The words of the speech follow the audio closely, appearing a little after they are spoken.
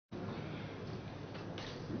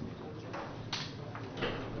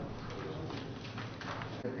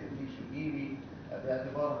The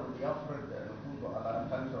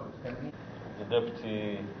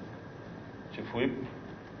Deputy Chief Whip,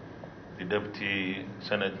 the Deputy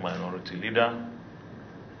Senate Minority Leader,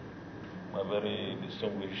 my very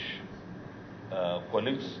distinguished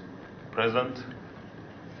colleagues present,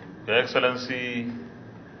 Your Excellency,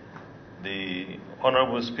 the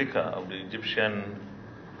Honorable Speaker of the Egyptian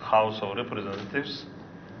House of Representatives,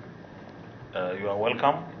 you are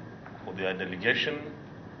welcome for the delegation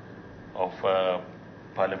of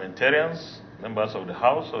parliamentarians, members of the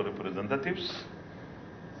House of Representatives,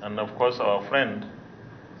 and of course our friend,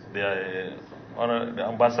 the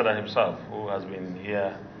ambassador himself, who has been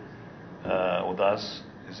here with us,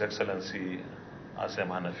 His Excellency Asem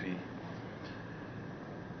Hanafi.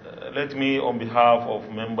 Let me, on behalf of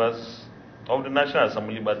members of the National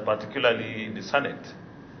Assembly, but particularly the Senate,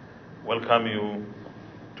 welcome you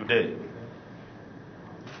today.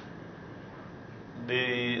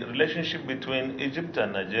 The relationship between Egypt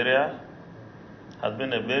and Nigeria has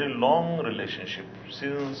been a very long relationship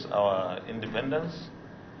since our independence.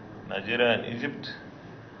 Nigeria and Egypt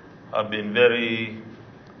have been very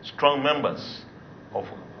strong members of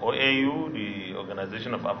OAU, the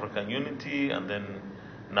Organization of African Unity, and then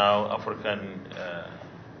now African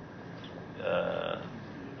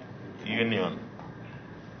Union.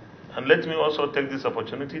 And let me also take this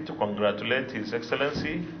opportunity to congratulate His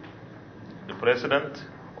Excellency, the President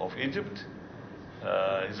of Egypt,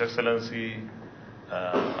 His Excellency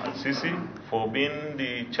Al-Sisi, for being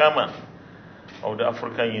the chairman of the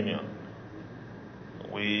African Union.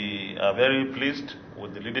 We are very pleased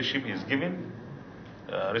with the leadership he's given.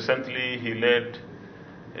 Recently, he led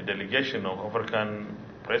a delegation of African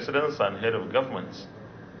presidents and head of governments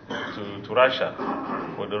to Russia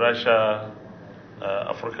for the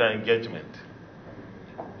Russia-Africa engagement.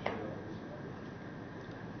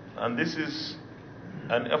 And this is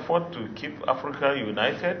an effort to keep Africa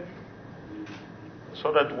united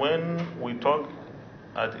so that when we talk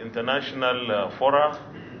at international fora,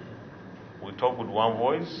 we talk with one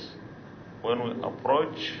voice. When we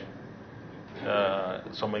approach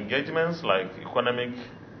some engagements like economic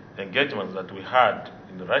engagements that we had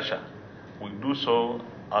in Russia, we do so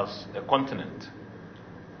as a continent.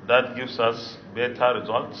 That gives us better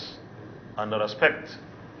results and respect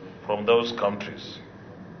from those countries.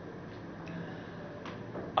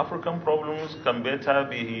 African problems can better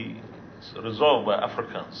be resolved by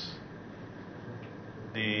Africans.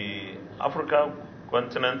 The Africa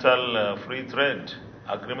Continental Free Trade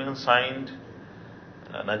Agreement signed,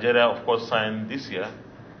 Nigeria of course signed this year,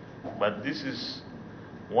 but this is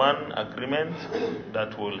one agreement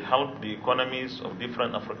that will help the economies of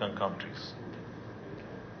different African countries.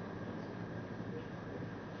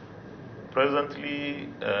 Presently,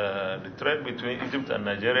 the trade between Egypt and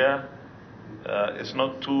Nigeria is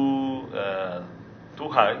not too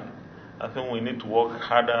high. I think we need to work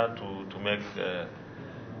harder to make the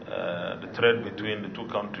trade between the two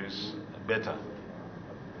countries better.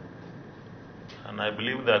 And I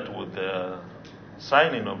believe that with the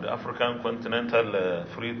signing of the African Continental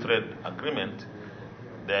Free Trade Agreement,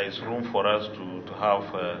 there is room for us to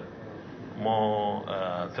have more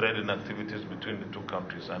trading activities between the two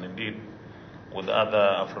countries and indeed with other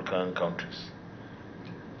African countries.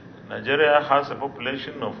 Nigeria has a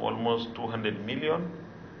population of almost 200 million,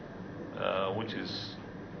 which is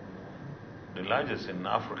the largest in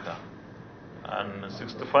Africa, and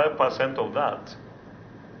 65% of that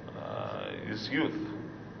is youth.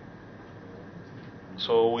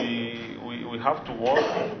 So we have to work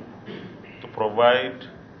to provide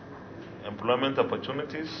employment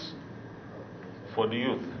opportunities for the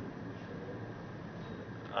youth.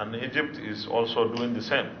 And Egypt is also doing the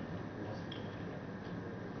same.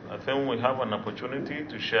 I think we have an opportunity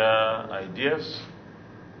to share ideas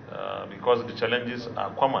because the challenges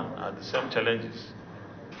are common, are the same challenges.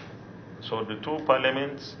 So the two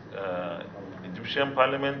parliaments, Egyptian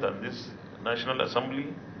parliament and this National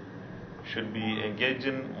Assembly, should be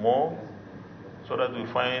engaging more so that we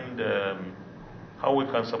find how we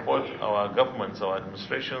can support our governments, our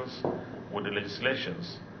administrations with the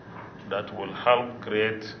legislations that will help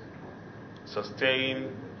create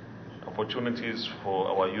sustained opportunities for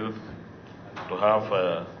our youth to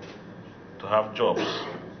have jobs.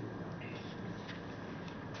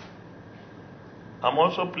 I'm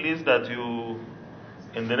also pleased that you,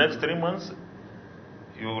 in the next 3 months,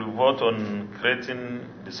 you will vote on creating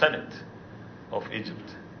the Senate of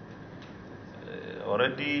Egypt.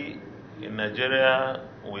 Already in Nigeria,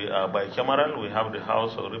 we are bicameral. We have the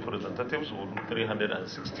House of Representatives with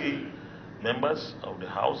 360 members of the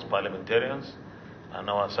House, parliamentarians, and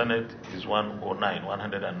our Senate is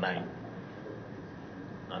 109.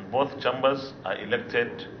 and both chambers are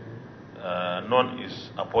elected, none is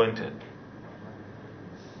appointed.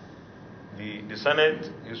 The Senate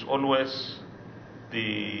is always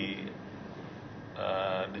the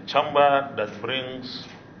chamber that brings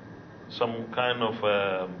some kind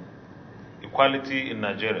of equality in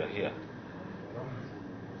Nigeria here.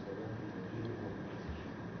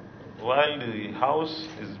 While the House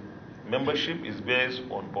membership is based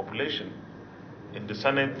on population, in the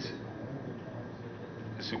Senate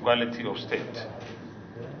is equality of state.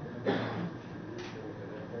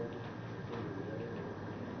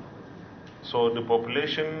 So the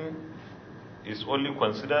population is only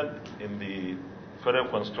considered in the federal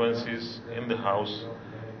constituencies in the House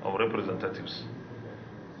of Representatives.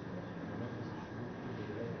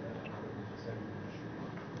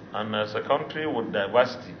 And as a country with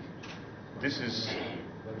diversity, this is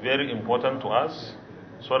very important to us,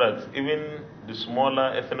 so that even the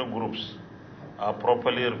smaller ethnic groups are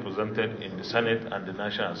properly represented in the Senate and the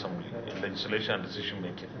National Assembly in legislation and decision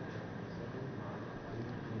making.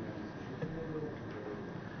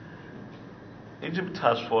 Egypt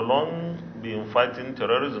has for long been fighting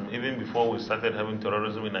terrorism, even before we started having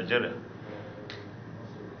terrorism in Nigeria.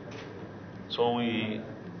 So we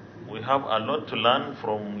have a lot to learn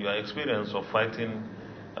from your experience of fighting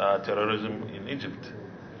terrorism in Egypt.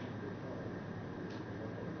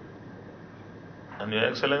 And Your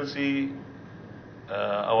Excellency,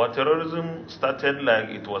 our terrorism started like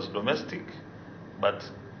it was domestic, but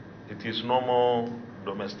it is no more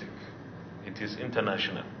domestic. It is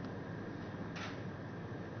international.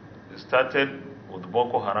 It started with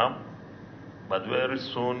Boko Haram, but very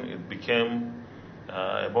soon it became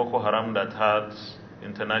a Boko Haram that has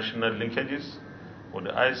international linkages with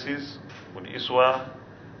the ISIS, with ISWA,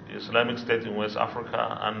 the Islamic State in West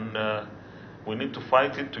Africa, and we need to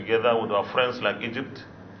fight it together with our friends like Egypt.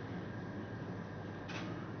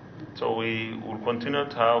 So we will continue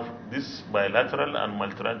to have these bilateral and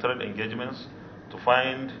multilateral engagements to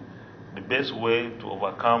find the best way to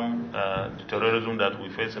overcome the terrorism that we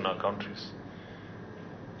face in our countries.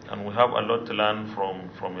 And we have a lot to learn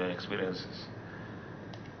from your experiences.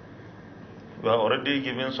 We are already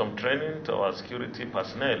giving some training to our security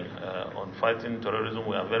personnel on fighting terrorism.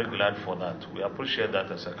 We are very glad for that. We appreciate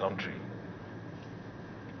that as a country.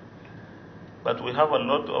 But we have a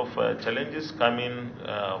lot of challenges coming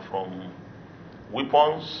from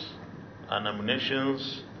weapons and ammunition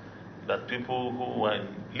that people who were in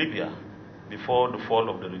Libya before the fall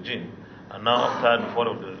of the regime, and now after the fall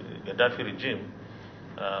of the Gaddafi regime,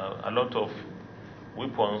 a lot of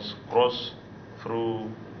weapons cross through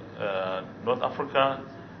North Africa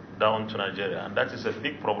down to Nigeria, and that is a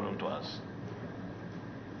big problem to us.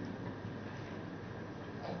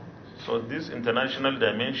 So this international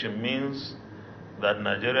dimension means that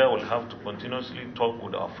Nigeria will have to continuously talk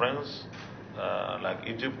with our friends like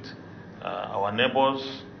Egypt, our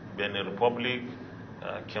neighbors, Benin Republic,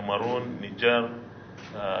 Cameroon, Niger,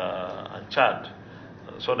 and Chad,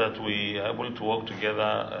 so that we are able to work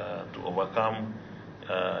together to overcome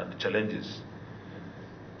the challenges.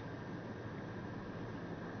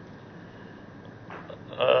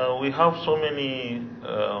 We have so many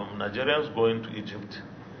Nigerians going to Egypt.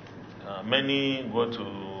 Many go to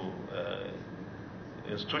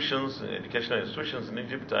institutions, educational institutions in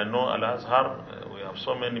Egypt. I know Al-Azhar, we have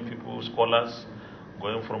so many people, scholars,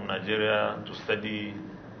 going from Nigeria to study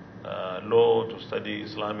law, to study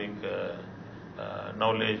Islamic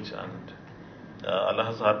knowledge, and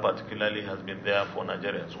Al-Azhar particularly has been there for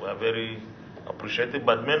Nigerians. We are very appreciative,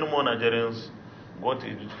 but many more Nigerians go to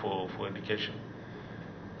Egypt for education.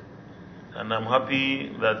 And I'm happy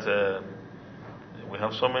that we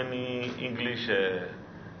have so many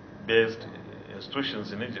English-based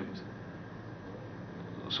institutions in Egypt.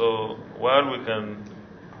 So while we can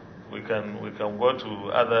go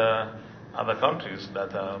to other countries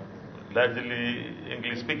that are largely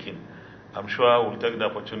English-speaking, I'm sure we'll take the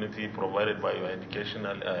opportunity provided by your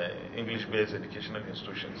educational English-based educational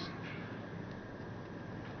institutions.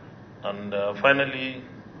 And finally,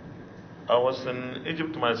 I was in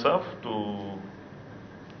Egypt myself to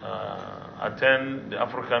attend the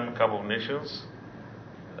African Cup of Nations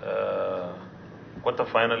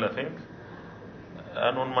quarterfinal, I think.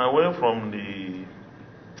 And on my way from the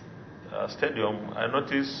stadium, I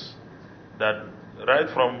noticed that right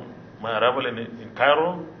from my arrival in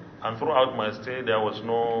Cairo and throughout my stay, there was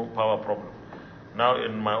no power problem. Now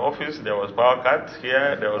in my office, there was power cut.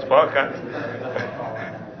 Here, there was power cut.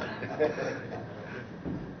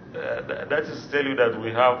 That is to tell you that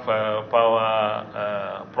we have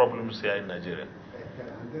power problems here in Nigeria.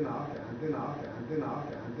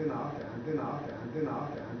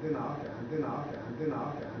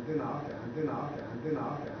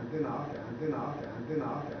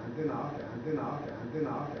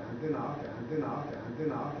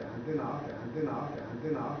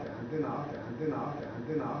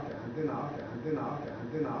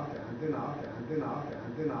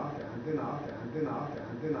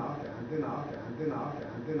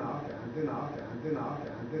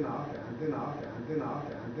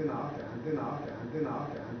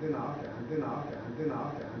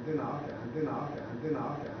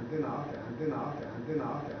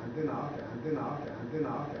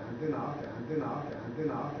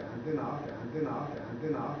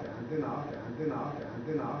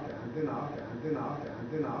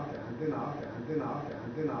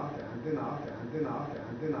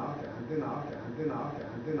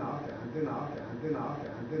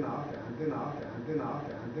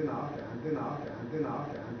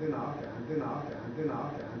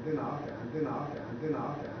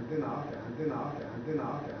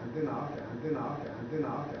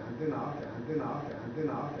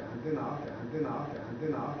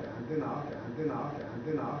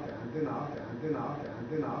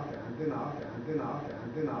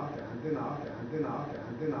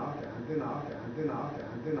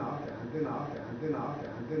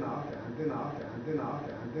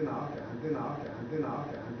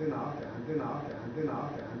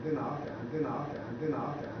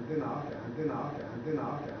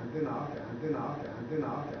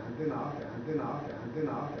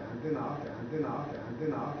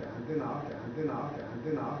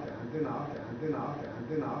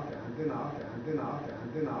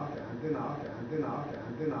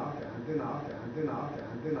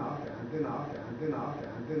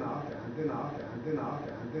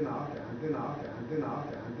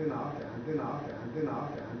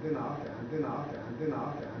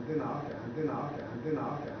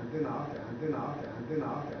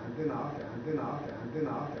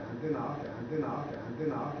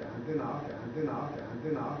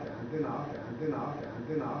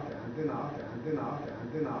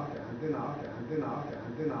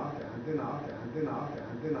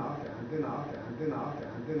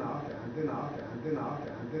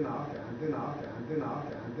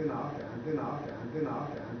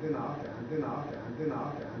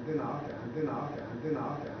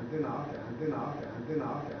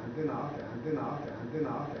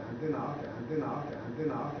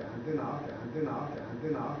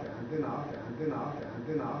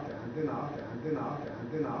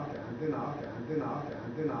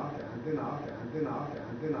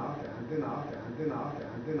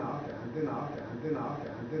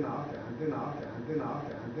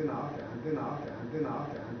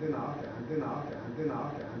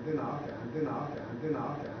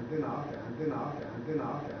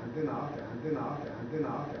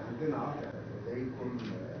 إليكم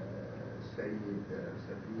السيد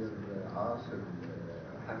سفير عاصم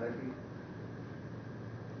حنفي.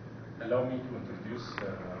 Allow me to introduce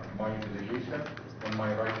my delegation. On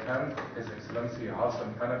my right hand, His Excellency Asim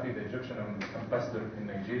Hanafi, the Egyptian ambassador in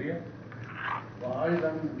Nigeria.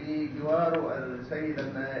 وأيضا بجواره السيد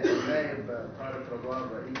النائب طارق رضوان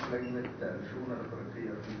رئيس لجنة الشؤون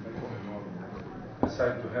الأفريقية في مجلس النواب.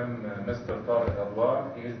 Aside to him, Mr. Tariq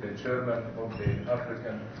Lawan, he is the chairman of the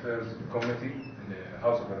African Affairs Committee in the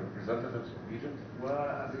House of Representatives of Egypt.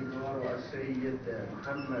 وبجواره السيد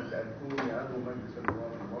محمد الكومي عضو مجلس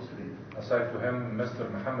النواب المصري. Aside to him, Mr.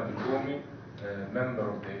 Mohammed Al-Koumi, member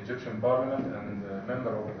of the Egyptian Parliament and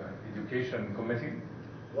member of the Education Committee.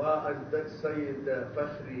 والسيد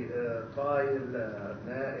فخري طايل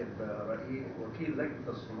نائب رئيس وكيل لجنة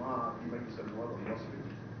الصناعة في مجلس النواب المصري.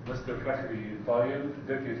 Mr. Fakhri Tayil,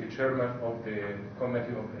 Deputy Chairman of the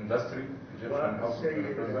Committee of Industry, Egyptian House of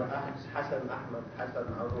Representatives. حسن أحمد حسن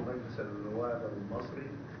عضو مجلس النواب المصري.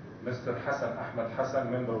 Mr. Hassan Ahmad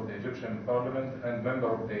Hassan, member of the Egyptian Parliament and member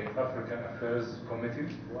of the African Affairs Committee.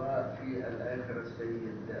 وفي الآخر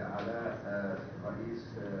السيد علاء رئيس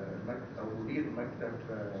أو مدير مكتب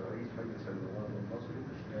رئيس مجلس النواب المصري.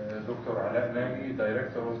 Dr. Alaa Nagi,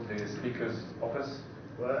 Director of the Speaker's Office.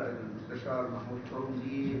 والمستشار محمود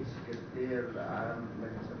فوزي سكرتير عام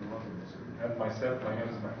مجلس النواب المصري. And myself, my name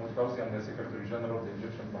is Mahmoud Fawzi, I'm the Secretary General of the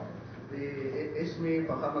Egyptian Parliament. باسمي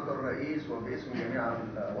فخامة الرئيس وباسم جميع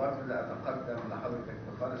الوفد أتقدم لحضرتك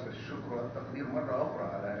بخالص الشكر والتقدير مرة أخرى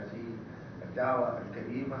على هذه الدعوة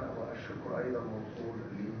الكريمة، والشكر أيضا موصول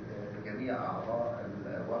لجميع أعضاء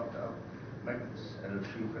الوفد أو مجلس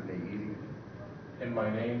الشيوخ النيجيري. In my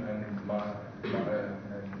name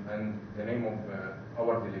and the name of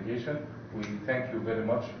our delegation, we thank you very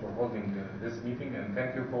much for holding this meeting, and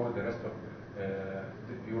thank you for the rest of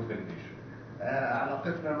your delegation.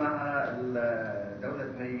 علاقتنا مع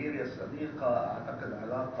دولة نيجيريا الصديقة أعتقد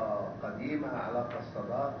علاقة قديمة، علاقة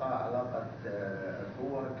صداقة، علاقة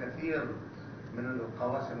أخوة. كثير من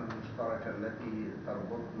القواسم المشتركة التي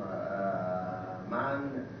تربطنا معا.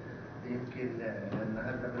 يمكن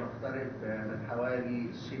النهارده بنقترب من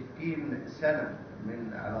حوالي 60 سنة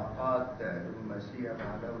من علاقات دبلوماسية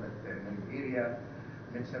مع دولة نيجيريا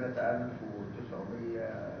من سنة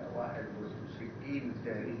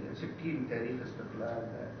 1961 تاريخ استقلال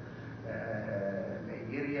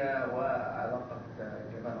نيجيريا. وعلاقة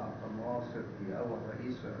جمال عبد الناصر بأول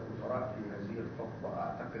رئيس وزراء في هذه الحقبة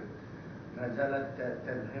أعتقد ما زالت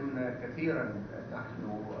تلهمنا كثيرا نحن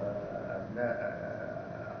أبناء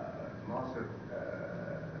ناصر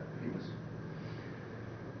في مصر.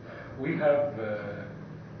 We have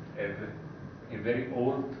a very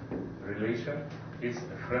old relation. It's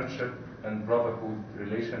a friendship and brotherhood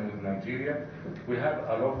relation with Nigeria. We have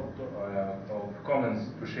a lot of comments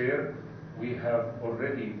to share. We have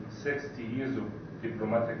already 60 years of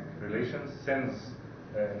diplomatic relations since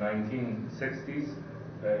 1960s,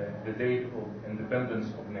 the date of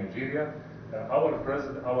independence of Nigeria.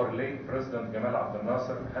 Our late President Gamal Abdel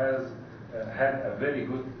Nasser has had a very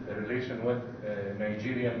good relation with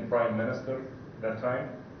Nigerian Prime Minister that time.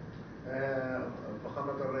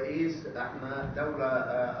 فخامة الرئيس، احنا دولة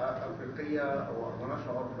أفريقية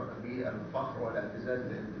ونشعر بالفخر والاعتزاز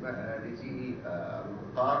بانتماء هذه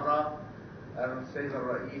القارة. السيد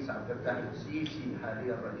الرئيس عبد الفتاح السيسي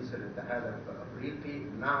حاليا رئيس الاتحاد الأفريقي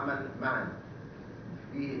نعمل معا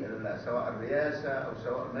في سواء الرئاسة أو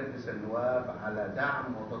سواء مجلس النواب على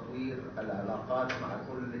دعم وتطوير العلاقات مع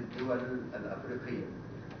كل الدول الأفريقية،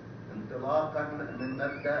 انطلاقا من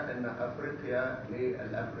مبدأ أن أفريقيا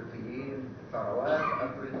للأفريقيين، ثروات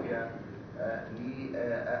أفريقيا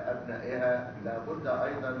لأبنائها. لابد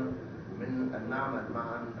أيضا من أن نعمل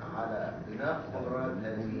معا على بناء قدرات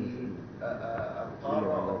هذه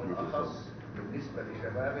القارة، وبالأخص بالنسبة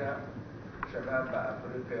لشبابها. شباب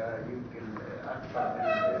أفريقيا يمكن أكثر من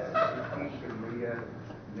 60%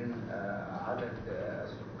 من عدد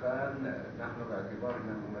السكان. نحن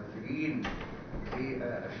باعتبارنا ممثلين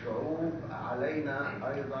للشعوب علينا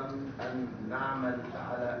أيضا أن نعمل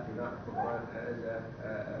على بناء قدرات هذا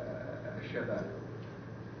الشباب،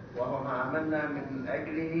 وهو ما عملنا من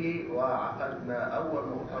أجله. وعقدنا أول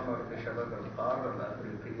مؤتمر لشباب القارة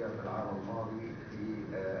الأفريقية في العام الماضي في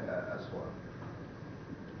أسوان.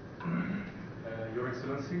 Your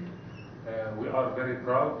Excellency, we are very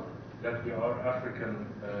proud that we are African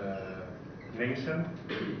nation.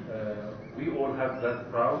 We all have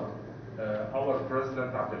that proud. Our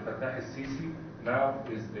President Abdel Fattah al-Sisi now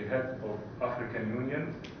is the head of African Union.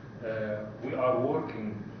 We are working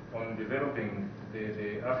on developing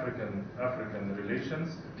the African relations.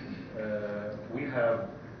 We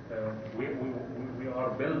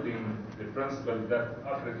are building the principle that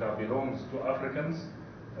Africa belongs to Africans.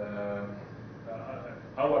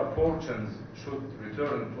 Our fortunes should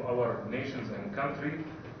return to our nations and country.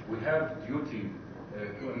 We have duty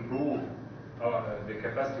to improve the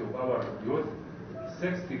capacity of our youth.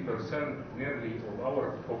 60% nearly of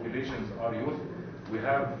our populations are youth. We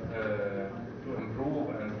have to improve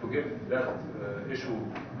and to give that issue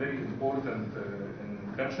very important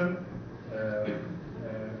attention.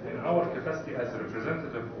 In our capacity as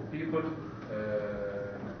representative of people,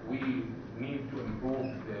 we need to improve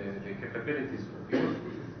the capabilities of youth.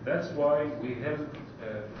 That's why we held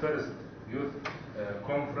first youth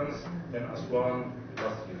conference in Aswan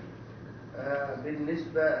last year.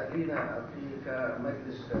 بالنسبة لنا في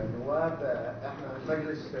كمجلس نواب، احنا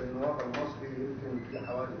مجلس النواب المصري يمكن في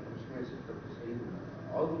حوالي 596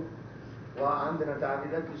 عضو، وعندنا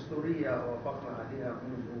تعديلات دستورية وافقنا عليها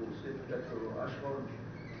منذ 6 أشهر.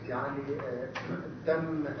 يعني تم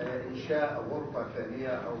إنشاء غرفة ثانية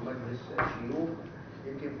أو مجلس شيوخ.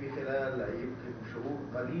 يمكن في خلال شهور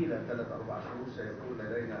قليلة 3-4 شهور سيكون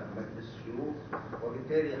لدينا مجلس شيوخ،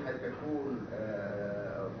 وبالتالي حتكون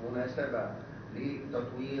مناسبة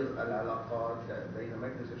لتطوير العلاقات بين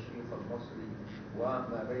مجلس الشيوخ المصري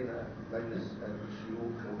وما بين مجلس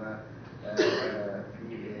الشيوخ هنا في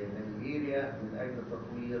نيجيريا، من أجل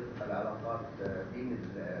تطوير العلاقات بين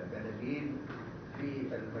البلدين في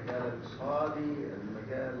المجال الاقتصادي،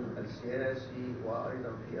 المجال السياسي،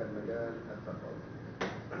 وأيضا في المجال الثقافي.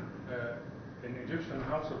 In Egyptian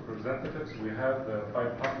House of Representatives, we have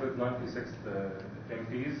 596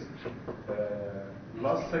 MPs.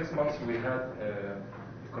 Last 6 months, we had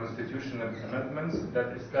constitutional amendments that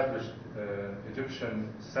established Egyptian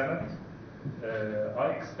Senate. I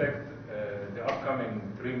expect the upcoming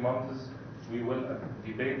 3 months we will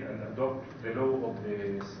debate and adopt the law of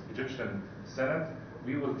the Egyptian Senate.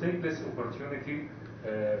 We will take this opportunity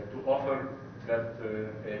to offer that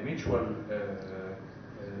a mutual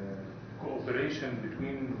cooperation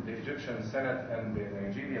between the Egyptian Senate and the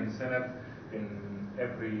Nigerian Senate in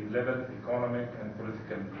every level, economic and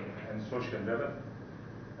political and social level.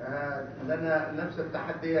 لنا نفس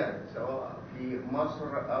التحديات سواء في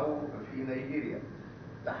مصر أو في نيجيريا.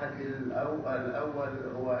 التحدي الأول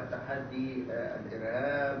هو تحدي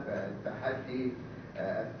الإرهاب، التحدي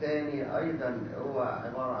الثاني أيضا هو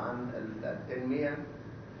عبارة عن التنمية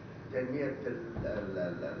اللي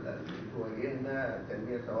تواجهنا،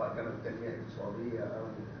 التنمية سواء كانت تنمية اقتصادية أو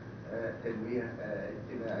تنمية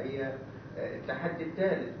اجتماعية. التحدي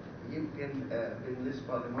الثالث يمكن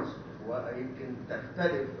بالنسبة لمصر ويمكن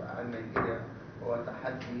تختلف عن نيجيريا هو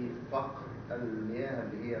تحدي فقر المياه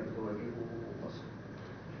اللي هي بتواجهه مصر.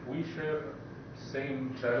 We share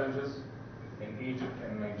same challenges in Egypt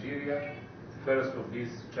and Nigeria. First of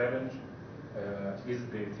these challenges is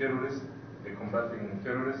the terrorism, the combating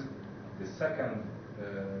terrorism. The second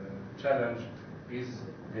challenge is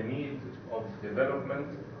the need of development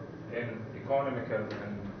in economical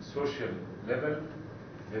and social level.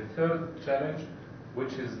 The third challenge,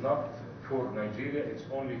 which is not for Nigeria, it's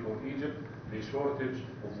only for Egypt, the shortage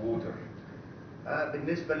of water.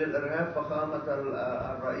 بالنسبة للإرهاب فخامة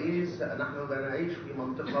الرئيس، نحن نعيش في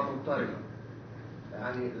منطقة مضطربة.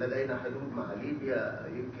 يعني لدينا حدود مع ليبيا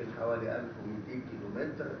يمكن حوالي 1200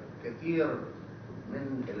 كيلومتر. كثير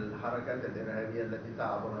من الحركات الإرهابية التي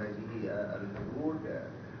تعبر هذه الحدود.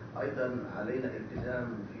 أيضا علينا التزام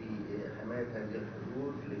في حماية هذه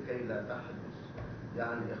الحدود لكي لا تحدث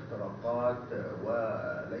يعني اختراقات،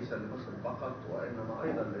 وليس لمصر فقط وإنما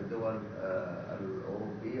أيضا للدول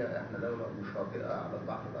الأوروبية. احنا دولة مشاطئة على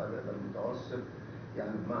البحر الأبيض المتوسط،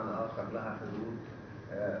 يعني بمعنى آخر لها حدود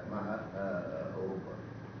مع أوروبا.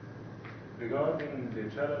 Regarding the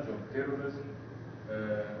challenge of terrorism,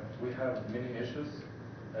 we have many issues.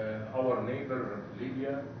 Our neighbor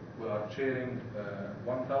Libya, we are sharing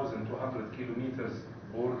 1,200 kilometers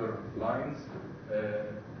border lines.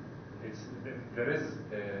 There is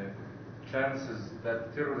chances that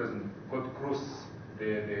terrorism could cross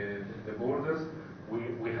the borders.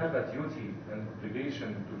 We have a duty and obligation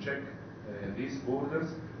to check these borders,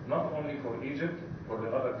 not only for Egypt, for the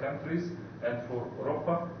other countries, and for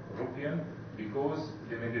European, because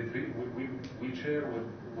the we share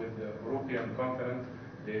with the European continent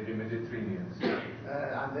the Mediterranean.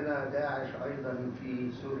 عندنا داعش أيضا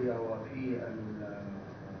في سوريا وفي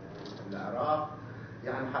العراق.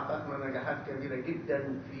 يعني حققنا نجاحات كبيرة جدا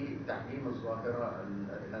في تحجيم الظاهرة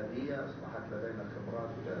الإرهابية. أصبحت لدينا خبرات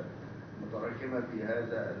متراكمة في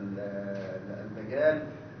هذا المجال.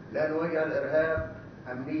 لا نواجه الإرهاب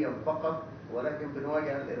أمنيا فقط، ولكن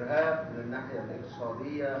بنواجه الإرهاب من الناحية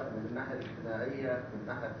الاقتصادية، من الناحية الاجتماعية، من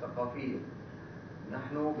الناحية الثقافية.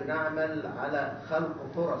 نحن بنعمل على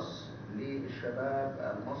خلق فرص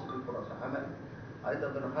للشباب المصري، فرص عمل. أيضا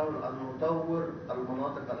بنحاول أن نطور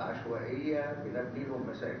المناطق العشوائية، بنبني لهم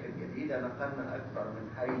مساكن جديدة. نقلنا أكثر من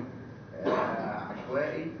حي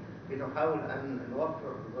عشوائي. بنحاول أن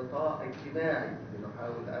نوفر غطاء اجتماعي،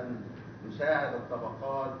 بنحاول أن نساعد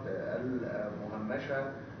الطبقات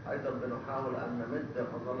المهمشة. أيضا بنحاول أن نمد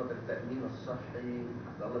مظلة التأمين الصحي،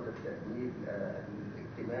 مظلة التأمين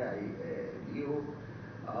الاجتماعي ليهم.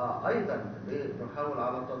 أيضا بنحاول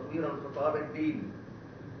على تطوير الخطاب الديني،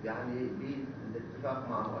 يعني بالاتفاق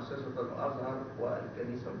مع مؤسسة الأزهر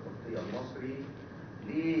والكنيسة القبطية المصري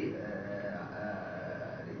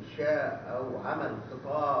لإنشاء أو عمل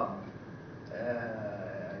خطاب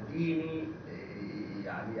ديني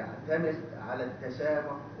يعني يعتمد على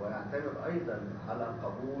التسامح ويعتمد أيضا على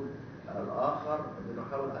قبول الآخر.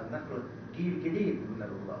 بنحاول أن نخلق جيل جديد من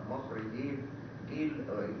المصريين، جيل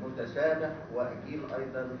متسامح وجيل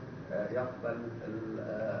أيضا يقبل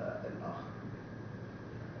الآخر.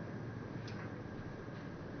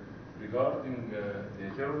 Regarding the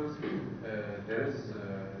terrorism, there is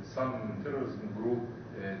some terrorism group,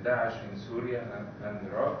 Daesh in Syria and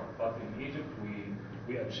Iraq, but in Egypt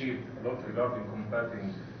we achieved a lot regarding combating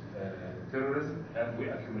terrorism, and we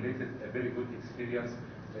accumulated a very good experience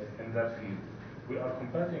in that field. We are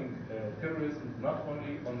combating terrorism not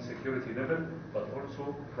only on security level, but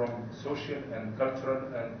also from social and cultural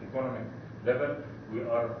and economic level. We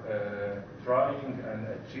are trying and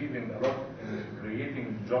achieving a lot in creating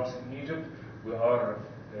jobs in Egypt. We are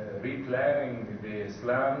replanning the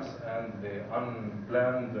slums and the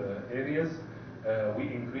unplanned areas. We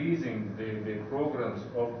increasing the programs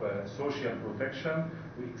of social protection.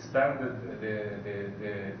 We expanded the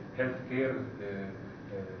healthcare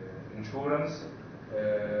insurance.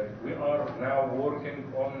 We are now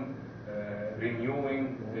working on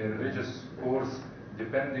renewing the religious course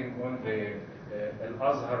depending on the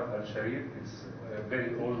Al-Azhar Al-Sharif. It's a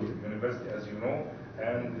very old university, as you know,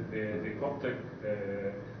 and the Coptic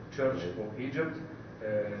Church of Egypt.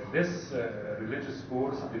 This religious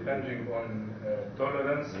course, depending on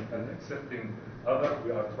tolerance and accepting others,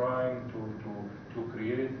 we are trying to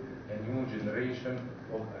create a new generation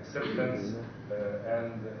of acceptance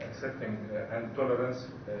and accepting and tolerance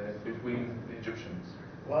between the Egyptians.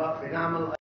 وبنعمل